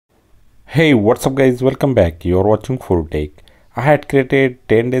Hey, what's up guys, welcome back. You're watching Tech. I had created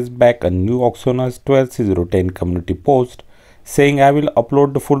 10 days back a new OxygenOS 12 C10 community post saying I will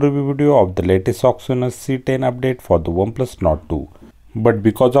upload the full review video of the latest OxygenOS C10 update for the OnePlus Nord 2. But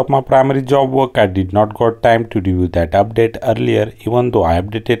because of my primary job work, I did not got time to review that update earlier even though I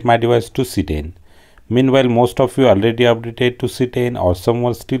updated my device to C10. Meanwhile, most of you already updated to C10 or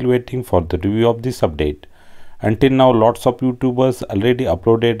someone still waiting for the review of this update. Until now, lots of YouTubers already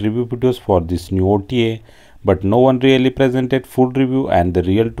uploaded review videos for this new OTA, but no one really presented full review and the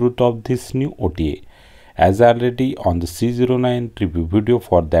real truth of this new OTA. As already on the C09 review video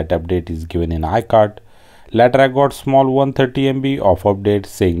for that update is given in iCard. Later I got small 130 MB of update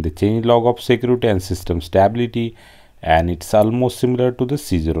saying the changelog of security and system stability, and it's almost similar to the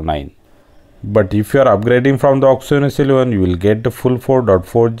C09. But if you are upgrading from the OxygenOS 11, you will get the full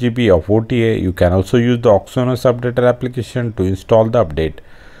 4.4 GB of OTA. You can also use the OxygenOS Updater application to install the update.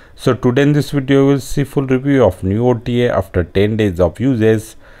 So today in this video, we will see full review of new OTA after 10 days of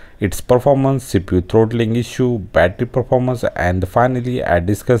usage, its performance, CPU throttling issue, battery performance, and finally I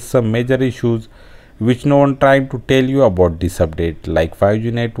discuss some major issues which no one tried to tell you about this update, like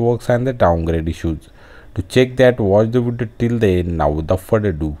 5G networks and the downgrade issues. To check that, watch the video till the end. Now without further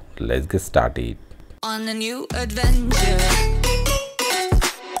ado, let's get started. On a new adventure.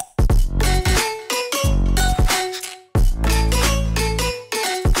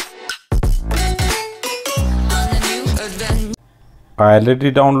 I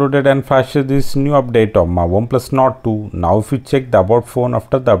already downloaded and flashed this new update of my OnePlus Nord 2. Now if you check the about phone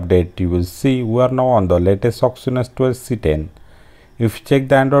after the update, you will see we are now on the latest OxygenOS 12 C10. If you check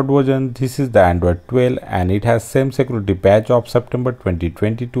the Android version, this is the Android 12 and it has same security patch of September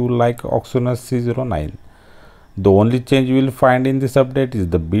 2022 like OxygenOS C09. The only change you will find in this update is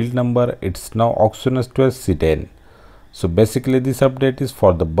the build number. It's now OxygenOS 12 C10. So basically this update is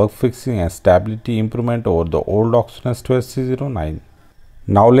for the bug fixing and stability improvement over the old OxygenOS 12 C09.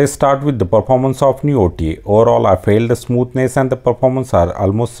 Now let's start with the performance of new OTA. Overall, I felt the smoothness and the performance are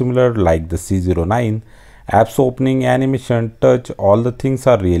almost similar like the C09. Apps opening, animation, touch, all the things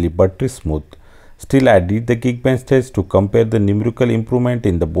are really buttery smooth. Still, I did the Geekbench test to compare the numerical improvement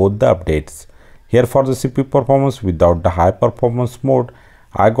in both the updates. Here for the CPU performance without the high performance mode,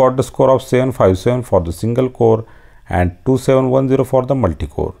 I got the score of 757 for the single core and 2710 for the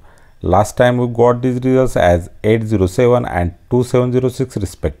multi-core. Last time we got these results as 807 and 2706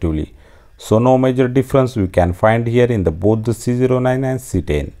 respectively. So no major difference we can find here in both the C09 and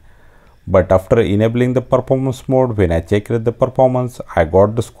C10. But after enabling the performance mode, when I checked the performance, I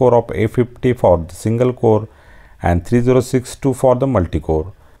got the score of 850 for the single core and 3062 for the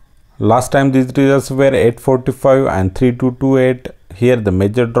multi-core. Last time these results were 845 and 3228. Here the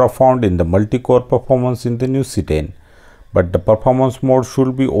major drop found in the multi-core performance in the new C10. But the performance mode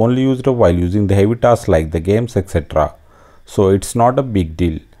should be only used while using the heavy tasks like the games etc. So it's not a big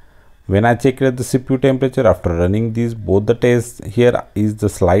deal. When I checked the CPU temperature after running both the tests, here is the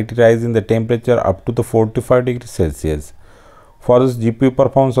slight rise in the temperature up to the 45 degrees Celsius. For this GPU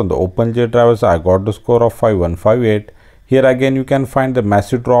performance on the OpenGL drivers, I got the score of 5158. Here again you can find the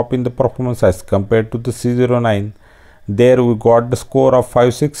massive drop in the performance as compared to the C09. There we got the score of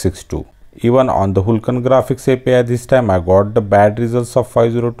 5662. Even on the Vulkan graphics API, this time I got the bad results of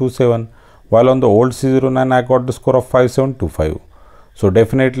 5027, while on the old C09 I got the score of 5725. So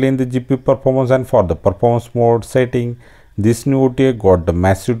definitely in the GPU performance and for the performance mode setting, this new OTA got the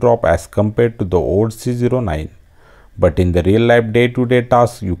massive drop as compared to the old C09. But in the real life day-to-day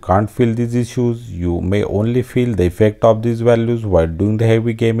tasks, you can't feel these issues. You may only feel the effect of these values while doing the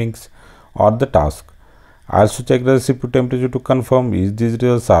heavy gamings or the task. I also checked the CPU temperature to confirm if these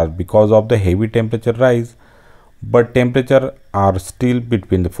results are because of the heavy temperature rise, but temperature are still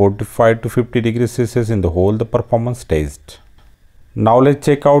between the 45 to 50 degrees Celsius in the whole the performance test. Now let's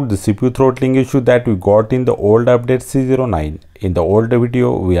check out the CPU throttling issue that we got in the old update C09. In the older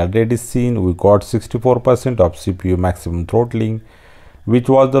video, we already seen we got 64% of CPU maximum throttling, which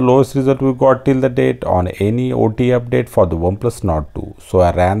was the lowest result we got till the date on any OTA update for the OnePlus Nord 2. So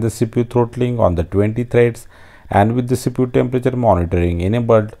I ran the CPU throttling on the 20 threads and with the CPU temperature monitoring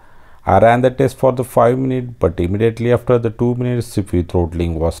enabled. I ran the test for the 5 minutes, but immediately after the 2 minutes CPU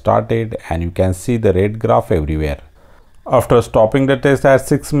throttling was started and you can see the red graph everywhere. After stopping the test at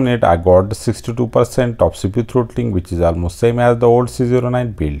 6 minutes, I got 62% of CPU throttling, which is almost same as the old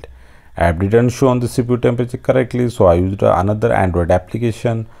C09 build. App didn't show the CPU temperature correctly, so I used another Android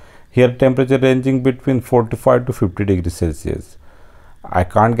application. Here temperature ranging between 45 to 50 degrees Celsius. I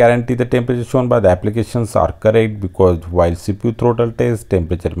can't guarantee the temperature shown by the applications are correct because while CPU throttle test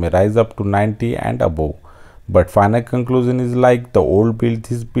temperature may rise up to 90 and above. But final conclusion is like the old build,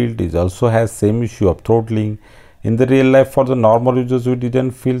 this build is also has same issue of throttling. In the real life, for the normal users, we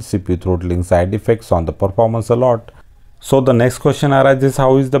didn't feel CPU throttling side effects on the performance a lot. So the next question arises,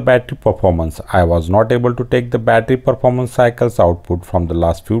 how is the battery performance? I was not able to take the battery performance cycles output from the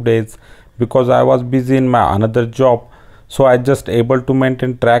last few days because I was busy in my another job. So I just able to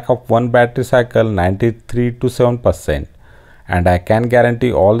maintain track of one battery cycle 93 to 7%. And I can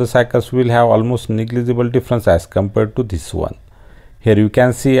guarantee all the cycles will have almost negligible difference as compared to this one. Here you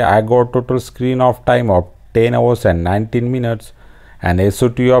can see I got total screen off time of 10 hours and 19 minutes and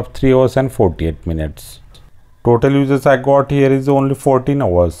SOT of 3 hours and 48 minutes. Total usage I got here is only 14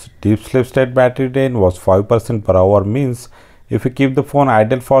 hours. Deep sleep state battery drain was 5% per hour, means if you keep the phone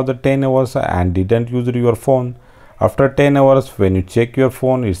idle for the 10 hours and didn't use your phone, after 10 hours when you check your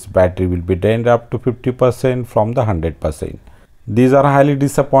phone, its battery will be drained up to 50% from the 100%. These are highly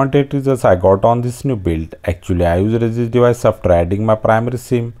disappointed results I got on this new build. Actually, I used this device after adding my primary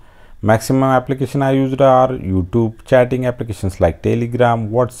SIM. Maximum application I used are YouTube, chatting applications like Telegram,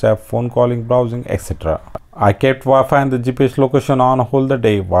 WhatsApp, phone calling, browsing, etc. I kept Wi-Fi and the GPS location on whole the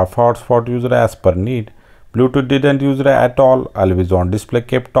day. Wi-Fi hotspot used as per need. Bluetooth didn't use at all. Always on display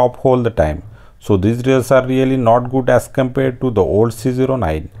kept top whole the time. So these results are really not good as compared to the old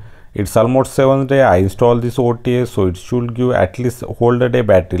C09. It's almost 7th day I installed this OTA, so it should give at least whole the day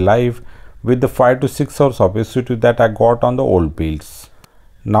battery life with the 5 to 6 hours of SOT that I got on the old builds.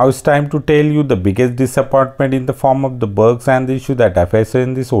 Now it's time to tell you the biggest disappointment in the form of the bugs and the issue that I faced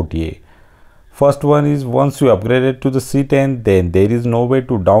in this OTA. First one is, once you upgraded to the C10, then there is no way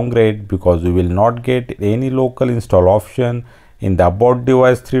to downgrade because you will not get any local install option in the about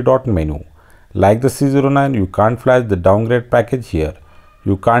device 3 menu. Like the C09, you can't flash the downgrade package here.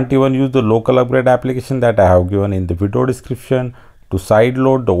 You can't even use the local upgrade application that I have given in the video description to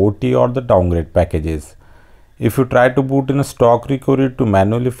sideload the OTA or the downgrade packages. If you try to boot in a stock recovery to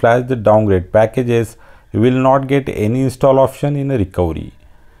manually flash the downgrade packages, you will not get any install option in a recovery.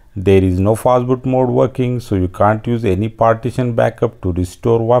 There is no Fastbootmode working, so you can't use any partition backup to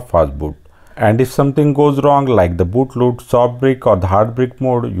restore via Fastboot. And if something goes wrong like the bootloop, soft brick or the hard brick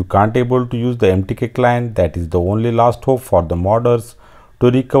mode, you can't able to use the MTK client, that is the only last hope for the modders to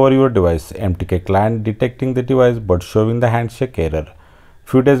recover your device. MTK client detecting the device but showing the handshake error.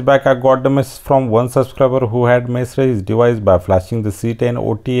 Few days back I got the message from one subscriber who had messed his device by flashing the C10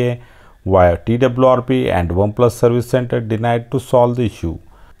 OTA via TWRP, and OnePlus Service Center denied to solve the issue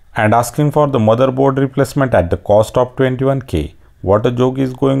and asking for the motherboard replacement at the cost of 21k. What a joke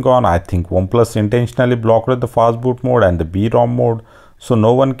is going on. I think OnePlus intentionally blocked the Fastboot mode and the BROM mode so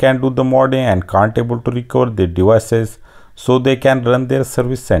no one can do the modding and can't able to recover their devices so they can run their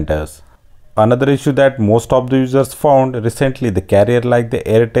service centers. Another issue that most of the users found recently, the carrier like the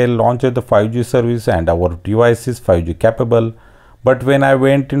Airtel launched the 5G service and our device is 5G capable. But when I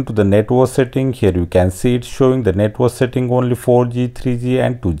went into the network setting, here you can see it showing the network setting only 4G, 3G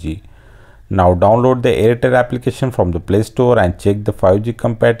and 2G. Now download the Airtel application from the Play Store and check the 5G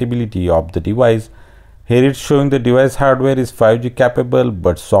compatibility of the device. Here it's showing the device hardware is 5G capable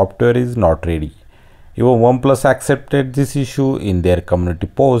but software is not ready. Even OnePlus accepted this issue in their community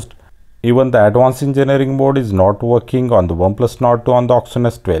post. Even the advanced engineering mode is not working on the OnePlus Nord 2 on the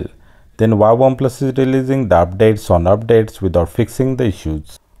OxygenOS 12. Then why OnePlus is releasing the updates on updates without fixing the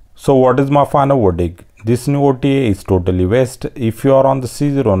issues? So what is my final verdict? This new OTA is totally waste. If you are on the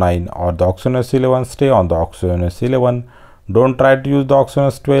C09 or the OxygenOS 11, stay on the OxygenOS 11. Don't try to use the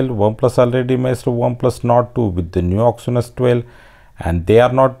OxygenOS 12. OnePlus already messed OnePlus Nord 2 with the new OxygenOS 12 and they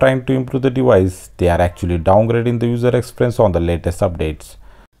are not trying to improve the device. They are actually downgrading the user experience on the latest updates.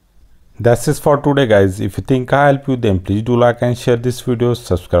 That's it for today guys. If you think I help you, then please do like and share this video,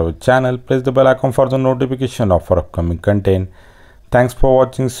 subscribe to the channel, press the bell icon for the notification of our upcoming content. Thanks for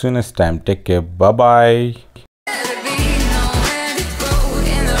watching. See you next time. Take care. Bye bye.